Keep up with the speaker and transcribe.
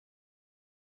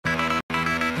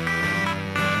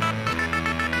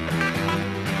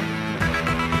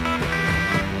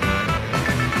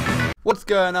What's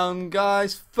going on,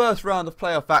 guys? First round of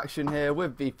playoff action here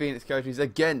with the Phoenix Coyotes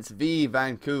against the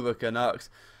Vancouver Canucks.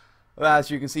 As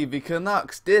you can see, the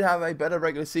Canucks did have a better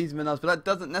regular season than us, but that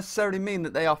doesn't necessarily mean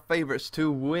that they are favourites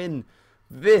to win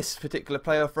this particular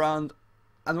playoff round.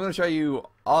 And I'm going to show you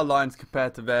our lines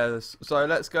compared to theirs. So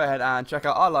let's go ahead and check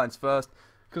out our lines first,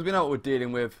 because we know what we're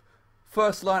dealing with.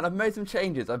 First line, I've made some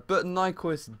changes. I've put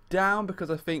Nyquist down because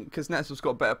I think Kuznetsov's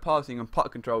got better passing and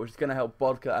puck control, which is going to help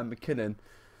Bodka and McKinnon.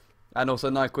 And also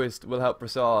Nyquist will help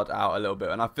Brassard out a little bit,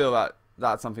 and I feel that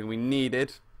that's something we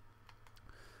needed.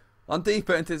 On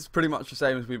defense, it's pretty much the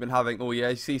same as we've been having all year.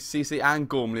 You see CC and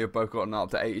Gormley have both gotten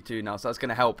up to 82 now, so that's going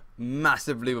to help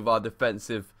massively with our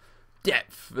defensive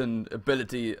depth and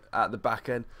ability at the back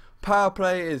end. Power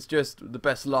play is just the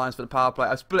best lines for the power play.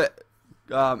 I split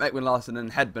Ekman Larsson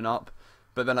and Hedman up,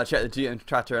 but then I checked the GM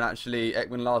tracker, and actually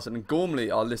Ekman Larsson and Gormley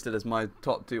are listed as my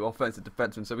top two offensive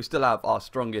defensemen, so we still have our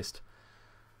strongest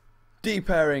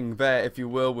D-pairing there, if you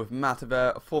will, with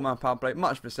Mataver, a 4-man power play,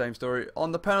 much the same story.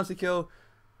 On the penalty kill,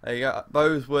 there you go.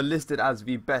 Those were listed as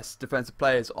the best defensive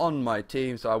players on my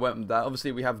team, so I went with that.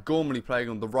 Obviously, we have Gormley playing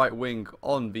on the right wing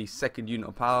on the second unit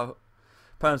of power.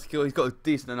 Penalty kill, he's got a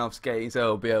decent enough skating, so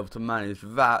he'll be able to manage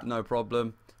that, no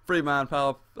problem. 3-man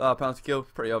power penalty kill,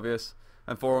 pretty obvious.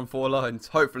 And 4-on-4 lines,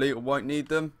 hopefully we won't need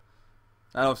them.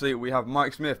 And obviously, we have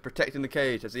Mike Smith protecting the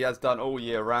cage, as he has done all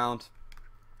year round.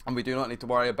 And we do not need to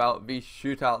worry about the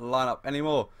shootout lineup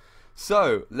anymore.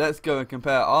 So, let's go and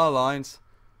compare our lines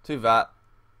to that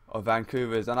of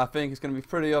Vancouver's. And I think it's going to be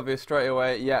pretty obvious straight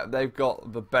away. Yeah, they've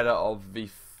got the better of the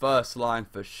first line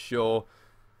for sure.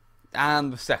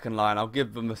 And the second line, I'll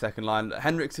give them the second line.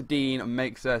 Henrik Sedin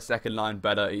makes their second line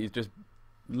better. He's just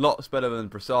lots better than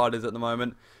Brassard is at the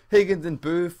moment. Higgins and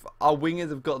Booth, our wingers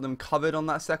have got them covered on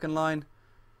that second line.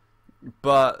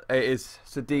 But it is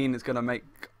Sedin that's going to make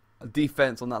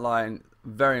defense on that line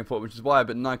very important, which is why I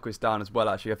put Nyquist down as well.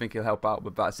 Actually, I think he'll help out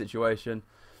with that situation.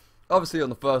 Obviously, on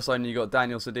the first line, you got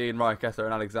Daniel Sedin, Ryan Kessler,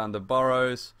 and Alexander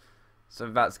Burrows, so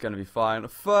that's going to be fine.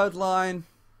 Third line,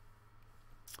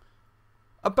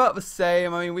 about the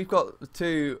same. I mean, we've got the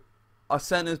two. Our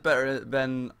centers better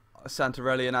than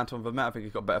Santorelli and Anton Vermette. I think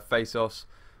he's got better face-offs.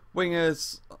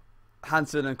 Wingers,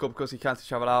 Hansen and Korpikoski can't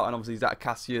travel out, and obviously Zach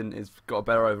Kassian has got a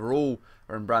better overall.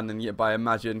 And Brandon, yet by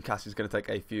imagine Cassie's going to take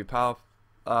a few power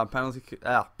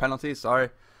penalties. Sorry.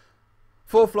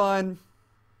 Fourth line,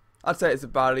 I'd say it's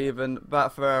about even.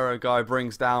 That Ferreira guy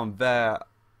brings down their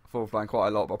fourth line quite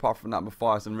a lot, but apart from that,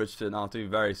 Mathias and Richardson are two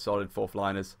very solid fourth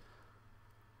liners.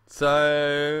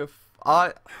 So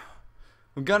I'm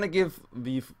going to give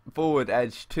the forward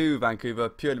edge to Vancouver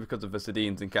purely because of the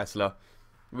Sedins and Kessler.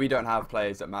 We don't have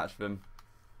players that match them.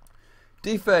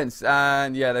 Defense,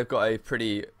 and yeah, they've got a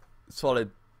pretty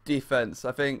solid defense.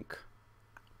 I think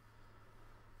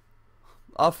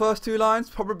our first two lines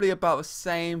probably about the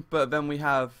same, but then we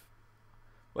have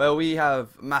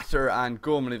Matter and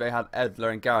Gormley. They had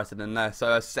Edler and Garrison in there,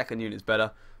 so our second unit's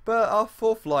better. But our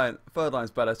third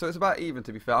line's better, so it's about even,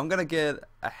 to be fair. I'm going to get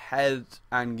ahead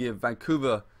and give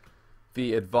Vancouver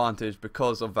the advantage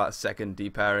because of that second D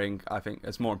pairing. I think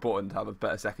it's more important to have a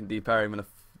better second D pairing than a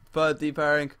third D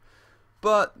pairing.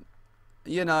 But,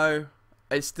 you know,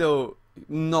 it's still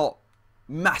not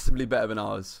massively better than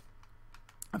ours.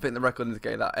 I think the record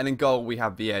indicates that. And in goal, we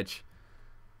have the edge.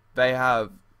 They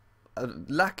have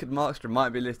Lack and Markstrom might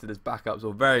be listed as backups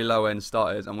or very low-end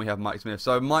starters, and we have Mike Smith.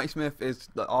 So Mike Smith is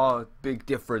our big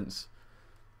difference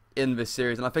in this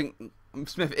series, and I think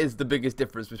Smith is the biggest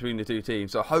difference between the two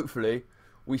teams. So hopefully,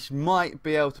 we might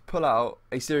be able to pull out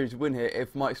a series win here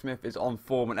if Mike Smith is on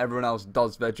form and everyone else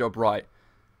does their job right.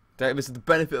 This is the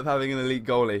benefit of having an elite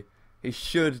goalie. He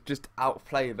should just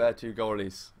outplay their two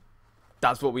goalies.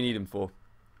 That's what we need him for.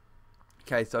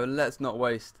 Okay, so let's not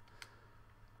waste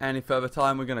any further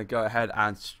time. We're going to go ahead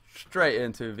and straight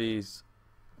into these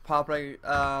power play.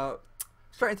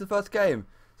 Straight into the first game.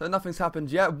 So nothing's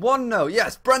happened yet. 1-0.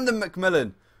 Yes, Brendan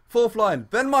McMillan. Fourth line.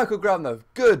 Then Michael Grabno.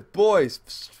 Good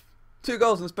boys. 2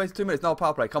 goals in the space of 2 minutes. Now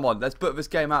power play. Come on, let's put this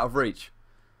game out of reach.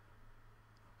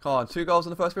 Come on, 2 goals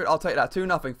in the first period. I'll take that.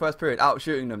 2-0 first period. Out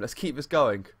shooting them. Let's keep this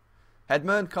going.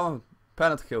 Hedman, come on.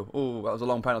 Penalty kill. Oh, that was a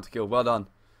long penalty kill. Well done.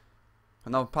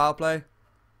 Another power play.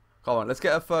 Come on, let's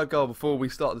get a third goal before we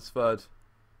start this third.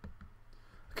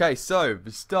 Okay, so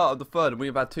the start of the third, and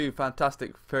we've had 2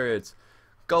 fantastic periods.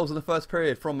 Goals in the first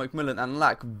period from McMillan and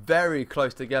Lack, very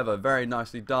close together, very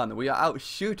nicely done. We are out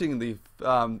shooting the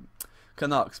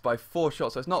Canucks by 4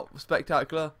 shots, so it's not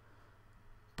spectacular,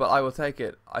 but I will take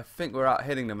it. I think we're out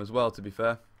hitting them as well, to be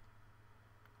fair.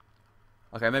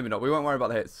 Okay, maybe not. We won't worry about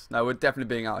the hits. No, we're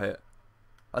definitely being out hit.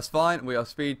 That's fine. We are a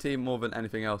speed team more than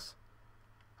anything else.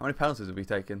 How many penalties have we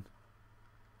taken?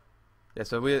 Yeah,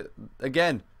 so we're,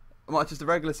 again, much as the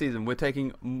regular season, we're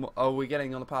getting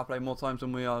on the power play more times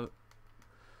than we are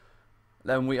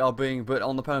being put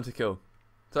on the penalty kill.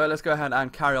 So let's go ahead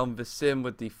and carry on the sim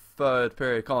with the third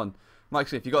period. Come on, Mike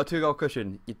Smith, you've got a 2-goal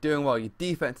cushion. You're doing well. Your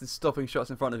defense is stopping shots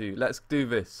in front of you. Let's do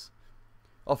this.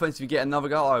 Offense, if you get another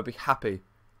goal, I'll be happy.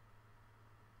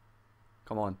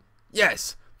 Come on.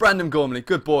 Yes! Brandon Gormley,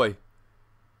 good boy.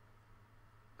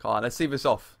 Come on, let's see this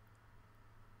off.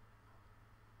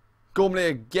 Gormley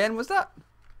again, was that?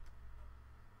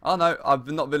 Oh no, I've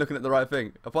not been looking at the right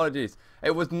thing. Apologies.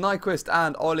 It was Nyquist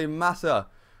and Olli Massa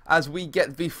as we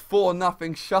get the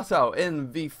 4-0 shutout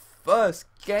in the first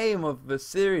game of the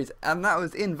series, and that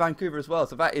was in Vancouver as well,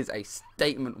 so that is a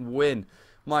statement win.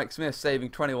 Mike Smith saving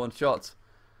 21 shots,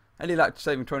 and he liked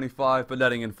saving 25 but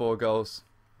letting in 4 goals.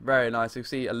 Very nice. You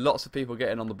see lots of people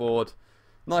getting on the board.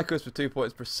 Nyquist with 2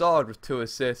 points, Brassard with 2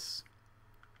 assists,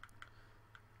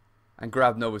 and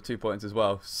Grabner with 2 points as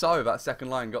well. So that second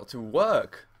line got to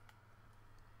work.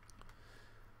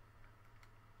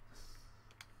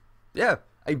 Yeah,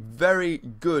 a very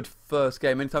good first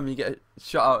game. Anytime you get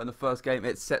shut out in the first game,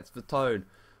 it sets the tone.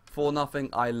 4-0,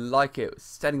 I like it.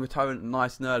 Setting the tone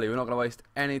nice and early. We're not going to waste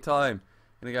any time.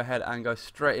 Going to go ahead and go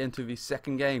straight into the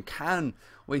second game. Can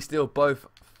we steal both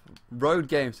road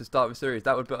games to start the series?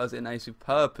 That would put us in a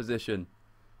superb position.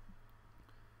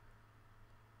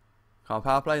 Can't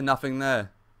power play, nothing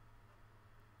there.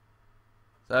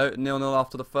 So 0-0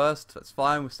 after the first. That's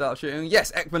fine. We start shooting.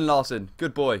 Yes, Ekman Larsson.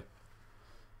 Good boy.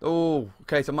 Oh,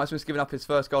 okay. So Mike Smith's giving up his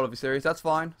first goal of the series. That's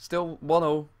fine. Still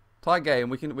 1-0. Tie game.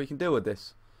 We can deal with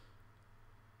this.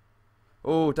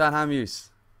 Oh, Dan Hamuse.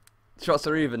 Shots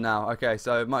are even now. Okay,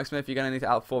 so Mike Smith, you're going to need to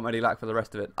outperform Eddie Lack for the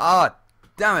rest of it. Ah,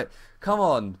 damn it. Come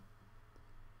on.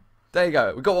 There you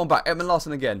go. We got one back. Ekman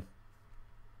Larsson again.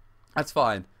 That's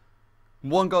fine.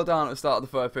 1 goal down at the start of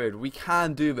the third period. We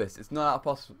can do this. It's not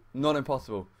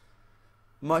impossible.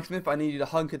 Mike Smith, I need you to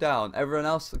hunker down. Everyone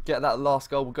else, get that last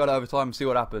goal. We'll go to overtime and see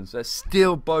what happens. Let's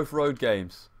steal both road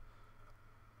games.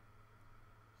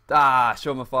 Ah,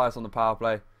 Sean Mathias on the power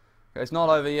play. Okay, it's not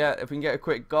over yet. If we can get a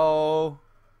quick goal.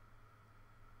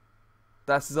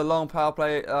 This is a long power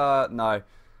play. No.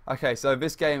 Okay, so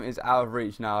this game is out of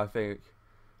reach now, I think.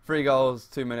 3 goals,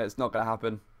 2 minutes, not going to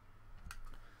happen.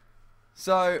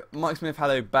 So, Mike Smith had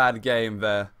a bad game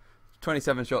there.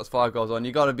 27 shots, 5 goals on.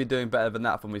 You got to be doing better than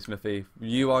that for me, Smithy.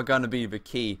 You are going to be the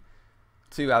key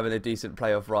to having a decent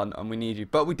playoff run, and we need you.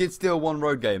 But we did steal 1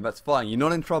 road game. That's fine. You're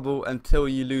not in trouble until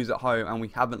you lose at home, and we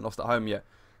haven't lost at home yet.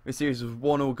 This series was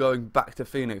 1-1 going back to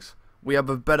Phoenix. We have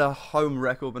a better home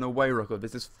record than away record.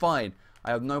 This is fine.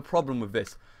 I have no problem with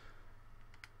this.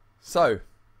 So,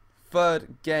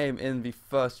 third game in the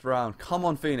first round. Come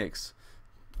on, Phoenix.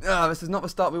 This is not the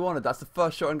start we wanted. That's the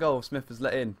first shot and goal Smith has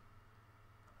let in.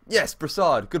 Yes,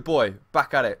 Brassard. Good boy.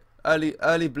 Back at it.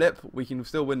 Early blip. We can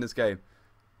still win this game.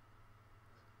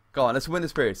 Go on, let's win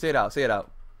this period. See it out. See it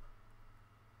out.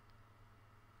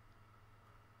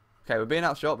 Okay, we're being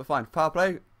outshot. We're fine. Power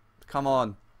play. Come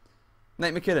on.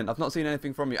 Nate McKinnon. I've not seen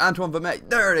anything from you. Antoine Vermette.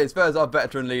 There it is. There's our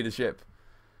veteran leadership.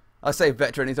 I say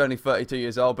veteran. He's only 32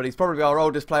 years old, but he's probably our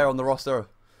oldest player on the roster.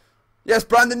 Yes,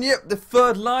 Brandon Yip. The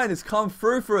third line has come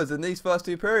through for us in these first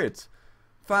 2 periods.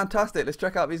 Fantastic. Let's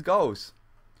check out these goals.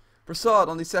 Brassard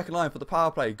on the second line for the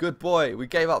power play. Good boy. We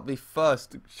gave up the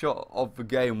first shot of the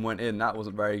game, went in. That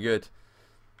wasn't very good.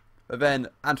 But then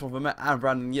Antoine Vermette and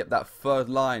Brandon Yip, that third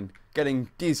line, getting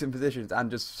decent positions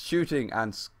and just shooting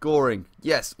and scoring.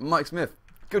 Yes, Mike Smith.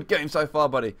 Good game so far,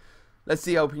 buddy. Let's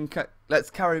see how we can let's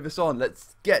carry this on.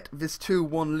 Let's get this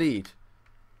 2-1 lead.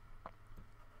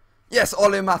 Yes,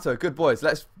 Olli Massa. Good boys.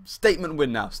 Let's statement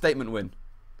win now. Statement win.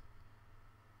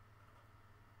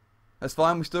 That's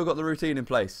fine. We still got the routine in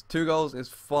place. 2 goals is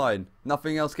fine.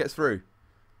 Nothing else gets through.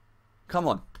 Come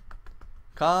on.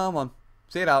 Come on.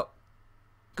 See it out.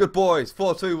 Good boys.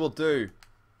 4-2 will do.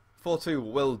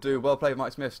 4-2 will do. Well played,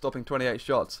 Mike Smith. Stopping 28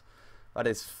 shots. That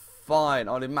is fine.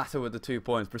 Olli Massa with the 2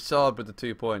 points. Brassard with the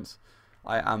 2 points.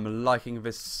 I am liking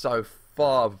this so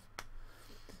far.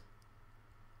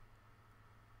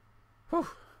 Whew.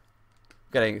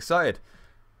 Getting excited.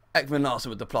 Ekman Larsson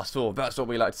with the +4. That's what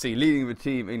we like to see. Leading the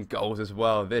team in goals as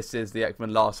well. This is the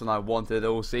Ekman Larsson I wanted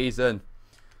all season.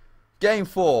 Game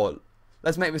 4.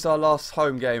 Let's make this our last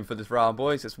home game for this round,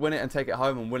 boys. Let's win it and take it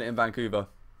home and win it in Vancouver.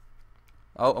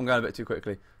 Oh, I'm going a bit too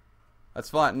quickly. That's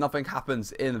fine. Nothing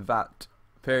happens in that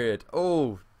period.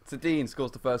 Oh, Sedin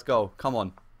scores the first goal. Come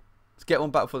on. Let's get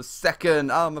one back for the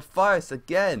second. Oh, Mathias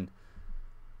again.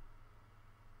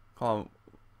 Come on.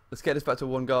 Let's get this back to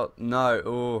 1 goal. No.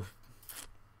 Oh.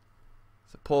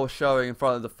 It's a poor showing in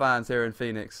front of the fans here in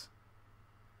Phoenix.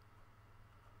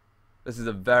 This is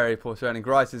a very poor showing.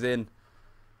 Grice is in.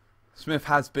 Smith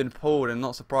has been pulled and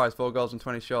not surprised. 4 goals and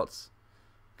 20 shots.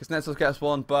 Kuznetsov gets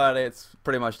one, but it's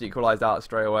pretty much equalised out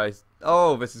straight away.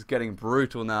 Oh, this is getting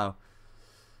brutal now.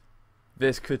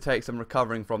 This could take some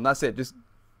recovering from. That's it. Just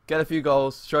get a few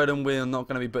goals. Show them we're not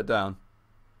going to be put down.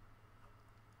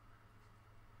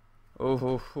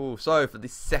 Oh. So, for the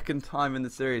second time in the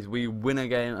series, we win a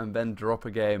game and then drop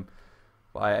a game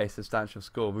by a substantial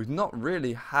score. We've not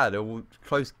really had a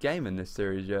close game in this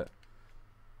series yet.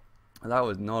 That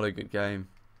was not a good game.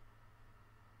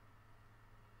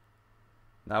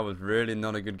 That was really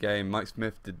not a good game. Mike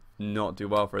Smith did not do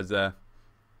well for us there.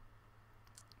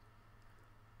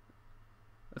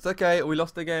 It's okay. We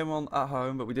lost the game at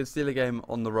home, but we did steal a game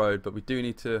on the road. But we do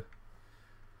need to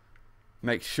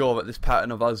make sure that this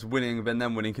pattern of us winning and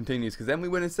then winning continues, because then we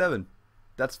win in 7.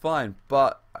 That's fine,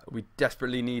 but we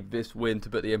desperately need this win to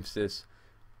put the emphasis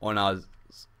on us.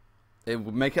 It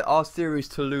will make it our series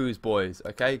to lose, boys.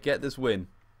 Okay, get this win.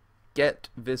 Get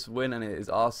this win, and it is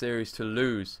our series to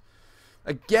lose.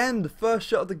 Again, the first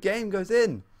shot of the game goes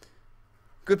in.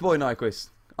 Good boy, Nyquist.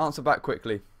 Answer back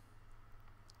quickly.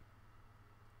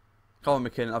 Come on,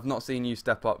 McKinnon. I've not seen you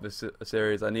step up this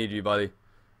series. I need you, buddy.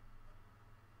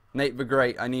 Nate the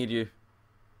Great, I need you.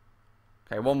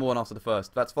 Okay, 1-1 after the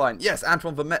first. That's fine. Yes,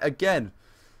 Antoine Vermette again.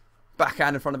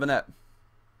 Backhand in front of the net.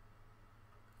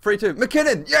 3-2.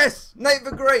 McKinnon, yes! Nate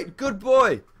the Great, good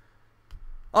boy.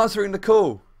 Answering the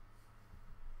call.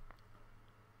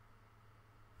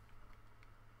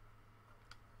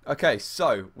 Okay,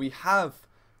 so we have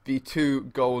the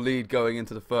 2-goal lead going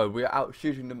into the third. We are out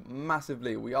shooting them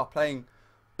massively. We are playing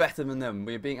better than them.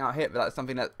 We're being out hit, but that's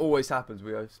something that always happens.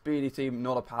 We are a speedy team,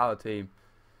 not a power team.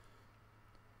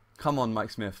 Come on, Mike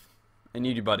Smith. I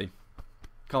need you, buddy.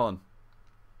 Come on.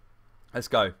 Let's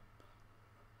go.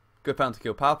 Good penalty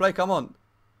kill. Power play, come on.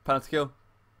 Penalty kill.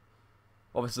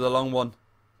 Obviously, the long one.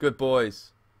 Good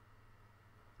boys.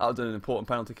 That was an important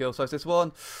penalty kill. So it's this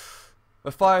one.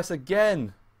 Matthias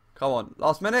again. Come on.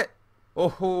 Last minute.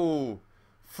 Oh,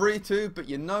 3-2. But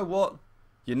you know what?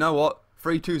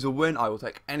 3-2 is a win. I will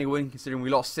take any win, considering we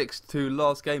lost 6-2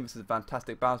 last game. This is a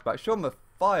fantastic bounce back. Sean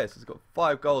Matthias has got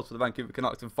 5 goals for the Vancouver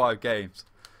Canucks in 5 games.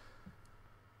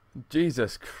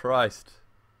 Jesus Christ.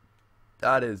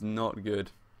 That is not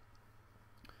good.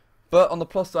 But on the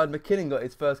plus side, McKinnon got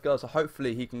his first goal, so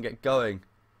hopefully he can get going.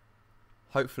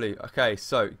 Hopefully. Okay,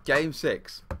 so game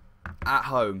 6 at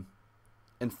home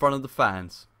in front of the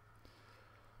fans.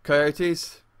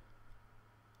 Coyotes,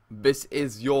 this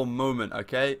is your moment,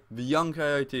 okay? The young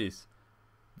Coyotes,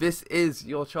 this is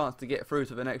your chance to get through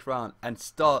to the next round and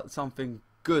start something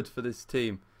good for this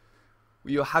team.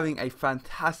 You're having a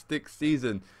fantastic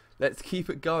season. Let's keep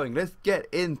it going. Let's get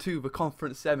into the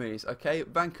conference semis, okay?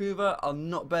 Vancouver are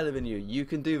not better than you. You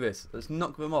can do this. Let's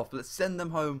knock them off. Let's send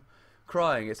them home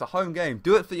crying. It's a home game.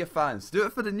 Do it for your fans. Do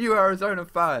it for the new Arizona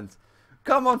fans.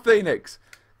 Come on, Phoenix.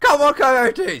 Come on,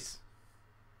 Coyotes.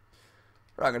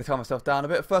 Right, I'm going to calm myself down a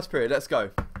bit. First period, let's go.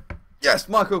 Yes,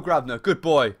 Michael Grabner. Good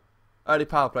boy. Early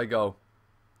power play goal.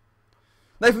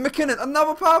 Nathan McKinnon,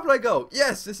 another power play goal.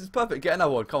 Yes, this is perfect. Get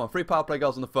another one. Come on, 3 power play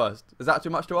goals on the first. Is that too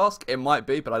much to ask? It might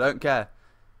be, but I don't care.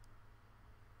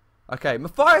 Okay,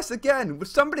 Matthias again. Would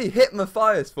somebody hit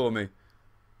Matthias for me? Okay,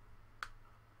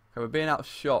 we're being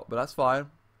outshot, but that's fine.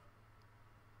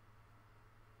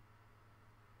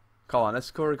 Come on, let's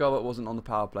score a goal that wasn't on the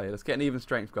power play. Let's get an even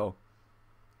strength goal.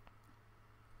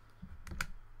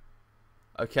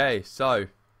 Okay, so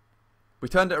we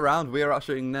turned it around. We are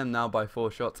outshooting them now by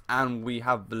 4 shots, and we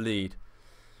have the lead.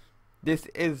 This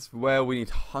is where we need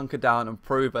to hunker down and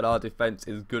prove that our defense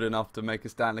is good enough to make a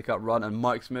Stanley Cup run. And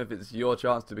Mike Smith, it's your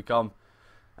chance to become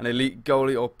an elite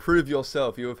goalie or prove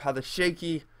yourself. You have had a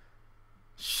shaky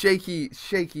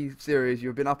series.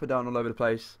 You've been up and down all over the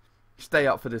place. Stay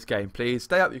up for this game, please.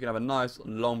 Stay up. You can have a nice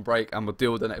long break, and we'll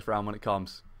deal with the next round when it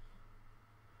comes.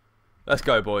 Let's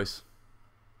go, boys.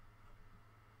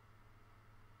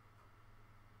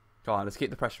 Come on, let's keep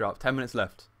the pressure up. 10 minutes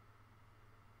left.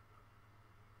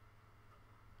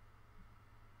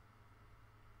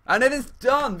 And it is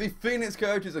done! The Phoenix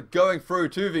Coyotes are going through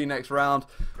to the next round.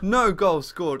 No goals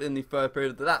scored in the third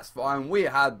period, but that's fine. We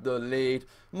had the lead.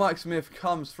 Mike Smith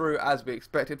comes through as we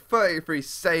expected. 33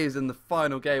 saves in the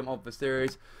final game of the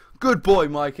series. Good boy,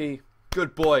 Mikey.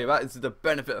 Good boy. That is the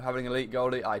benefit of having an elite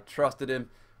goalie. I trusted him,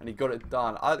 and he got it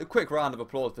done. A quick round of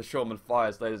applause for Sean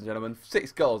Matthias, ladies and gentlemen.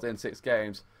 6 goals in 6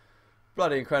 games.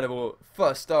 Bloody incredible.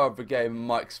 First star of the game,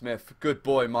 Mike Smith. Good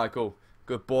boy, Michael.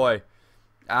 Good boy.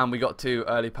 And we got 2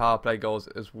 early power play goals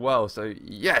as well. So,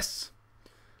 yes.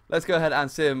 Let's go ahead and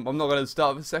sim. I'm not going to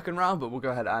start the second round, but we'll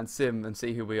go ahead and sim and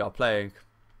see who we are playing.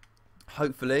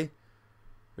 Hopefully,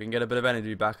 We can get a bit of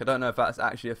energy back. I don't know if that's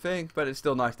actually a thing, but it's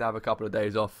still nice to have a couple of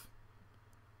days off.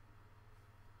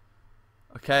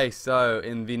 Okay, so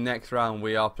in the next round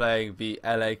we are playing the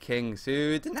LA Kings,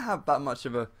 who didn't have that much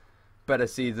of a better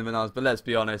season than us, but let's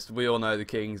be honest, we all know the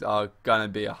Kings are going to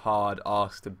be a hard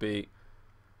ask to beat.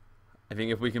 I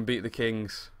think if we can beat the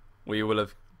Kings, we will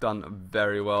have done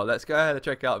very well. Let's go ahead and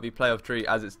check out the playoff tree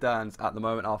as it stands at the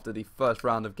moment after the first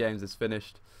round of games is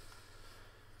finished.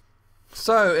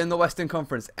 So, in the Western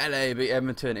Conference, LA beat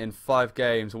Edmonton in 5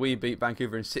 games. We beat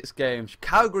Vancouver in 6 games.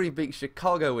 Calgary beat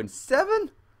Chicago in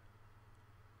 7?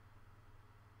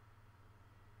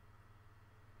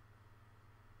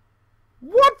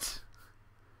 What?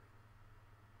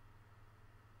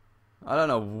 I don't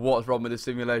know what's wrong with the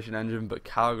simulation engine, but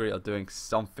Calgary are doing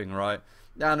something right.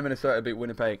 And Minnesota beat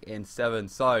Winnipeg in 7.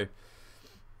 So,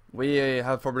 we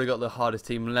have probably got the hardest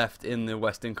team left in the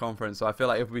Western Conference. So I feel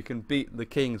like if we can beat the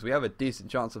Kings, we have a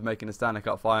decent chance of making the Stanley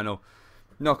Cup final.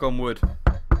 Knock on wood.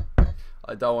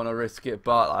 I don't want to risk it,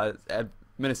 but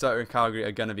Minnesota and Calgary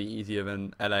are going to be easier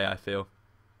than LA, I feel.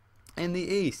 In the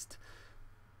East,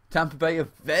 Tampa Bay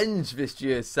avenged this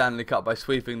year's Stanley Cup by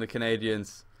sweeping the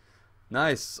Canadiens.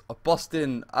 Nice.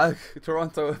 Boston,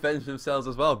 Toronto avenged themselves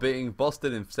as well, beating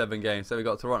Boston in 7 games. So we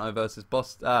got Toronto versus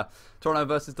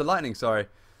the Lightning, sorry.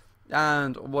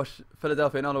 And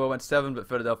Philadelphia and Ottawa went 7, but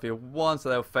Philadelphia won, so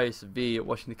they'll face the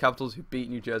Washington Capitals, who beat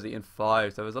New Jersey in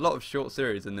 5. So there's a lot of short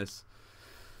series in this.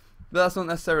 But that's not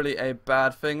necessarily a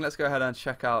bad thing. Let's go ahead and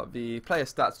check out the player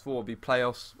stats for the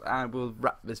playoffs, and we'll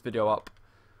wrap this video up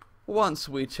once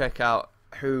we check out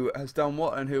who has done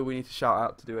what and who we need to shout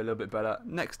out to do a little bit better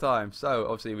next time. So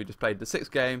obviously we just played the 6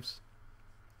 games.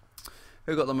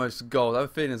 Who got the most goals? I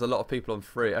have a feeling there's a lot of people on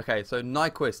 3. Okay, so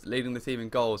Nyquist leading the team in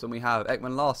goals, and we have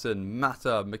Ekman Larsson,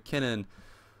 Mata, McKinnon,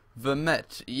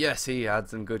 Vermette. Yes, he had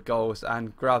some good goals,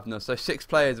 and Grabner. So 6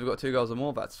 players, we've got 2 goals or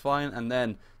more, that's fine. And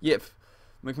then Yip,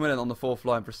 McMillan on the 4th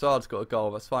line, Brassard's got a goal,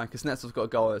 that's fine. Kuznetsov's got a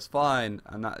goal, that's fine,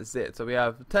 and that is it. So we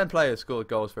have 10 players scored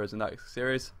goals for us in that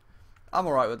series. I'm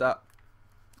alright with that.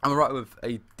 I'm alright with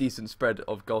a decent spread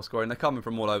of goal scoring. They're coming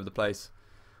from all over the place,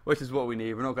 which is what we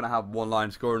need. We're not going to have one line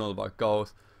scoring all of our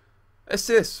goals.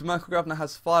 Assists, Michael Grabner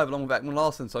has 5 along with Ekman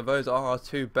Larsson, so those are our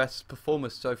 2 best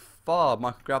performers so far.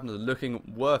 Michael Grabner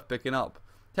looking worth picking up.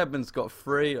 Hedman's got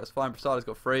 3, that's fine. Brassard's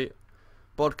got 3.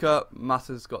 Bodka,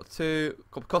 Mata's got 2.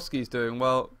 Kopkowski's doing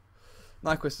well.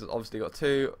 Nyquist has obviously got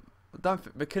 2.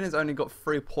 McKinnon's only got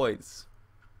 3 points.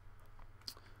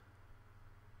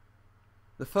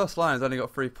 The first line has only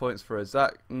got 3 points for us.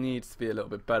 That needs to be a little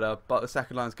bit better, but the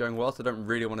second line's going well, so I don't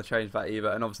really want to change that either.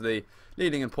 And obviously,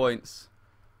 leading in points,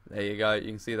 there you go, you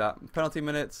can see that. Penalty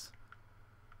minutes,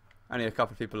 only a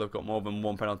couple of people have got more than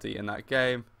 1 penalty in that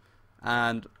game.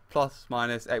 And plus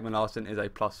minus, Ekman Larsson is a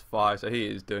 +5, so he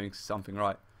is doing something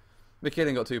right.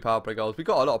 McKinnon got 2 power play goals. We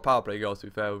got a lot of power play goals, to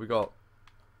be fair. We got,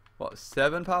 what,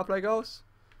 7 power play goals?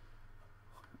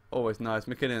 Always nice.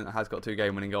 McKinnon has got 2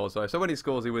 game-winning goals though, so when he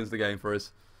scores, he wins the game for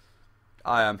us.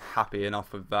 I am happy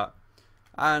enough with that.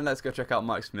 And let's go check out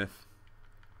Mike Smith.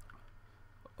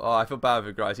 Oh, I feel bad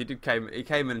with Grice. He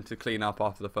came in to clean up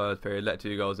after the first period, let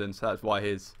 2 goals in, so that's why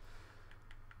he's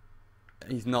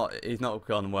not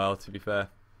gone well, to be fair.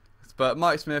 But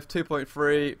Mike Smith,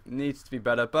 2.3, needs to be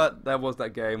better. But there was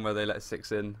that game where they let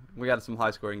 6 in. We had some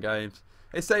high-scoring games.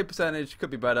 His save percentage could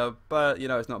be better, but you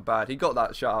know it's not bad. He got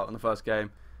that shutout in the first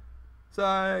game.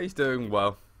 So he's doing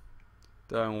well.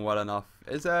 Doing well enough.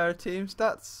 Is there team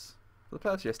stats for the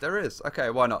playoffs? Yes, there is. Okay,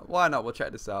 why not? Why not? We'll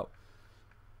check this out.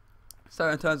 So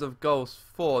in terms of goals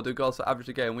for, do goals for average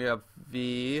a game, we have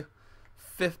the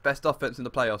 5th best offense in the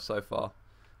playoffs so far.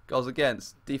 Goals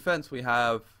against. Defense, we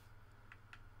have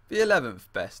the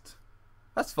 11th best.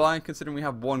 That's fine, considering we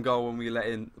have 1 goal when we let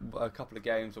in a couple of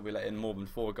games, or we let in more than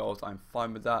 4 goals. I'm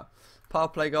fine with that. Power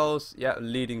play goals, yeah,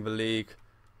 leading the league.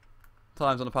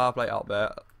 Times on the power play up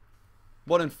there.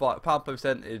 1 in 5. Power play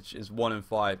percentage is 1 in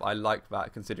 5. I like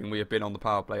that, considering we have been on the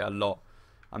power play a lot.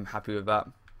 I'm happy with that.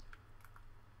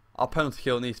 Our penalty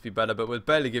kill needs to be better, but we're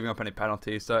barely giving up any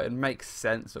penalties, so it makes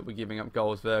sense that we're giving up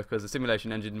goals there, because the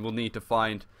simulation engine will need to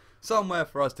find somewhere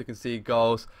for us to concede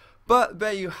goals. But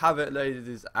there you have it,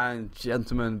 ladies and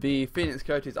gentlemen. The Phoenix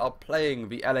Coyotes are playing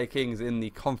the LA Kings in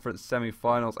the conference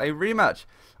semi-finals. A rematch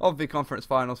of the conference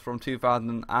finals from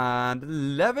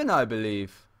 2011, I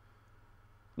believe.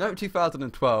 No,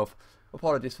 2012.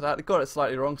 Apologies for that. I got it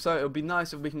slightly wrong. So it would be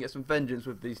nice if we can get some vengeance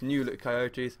with these new look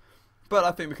Coyotes. But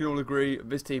I think we can all agree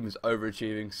this team is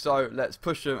overachieving. So let's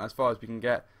push them as far as we can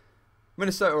get.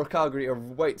 Minnesota or Calgary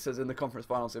awaits us in the conference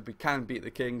finals if we can beat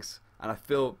the Kings. And I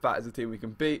feel that is a team we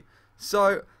can beat.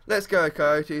 So, let's go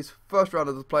Coyotes. First round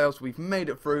of the playoffs, we've made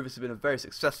it through. This has been a very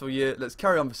successful year. Let's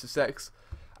carry on the success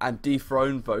and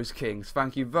dethrone those Kings.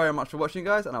 Thank you very much for watching,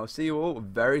 guys, and I will see you all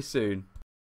very soon.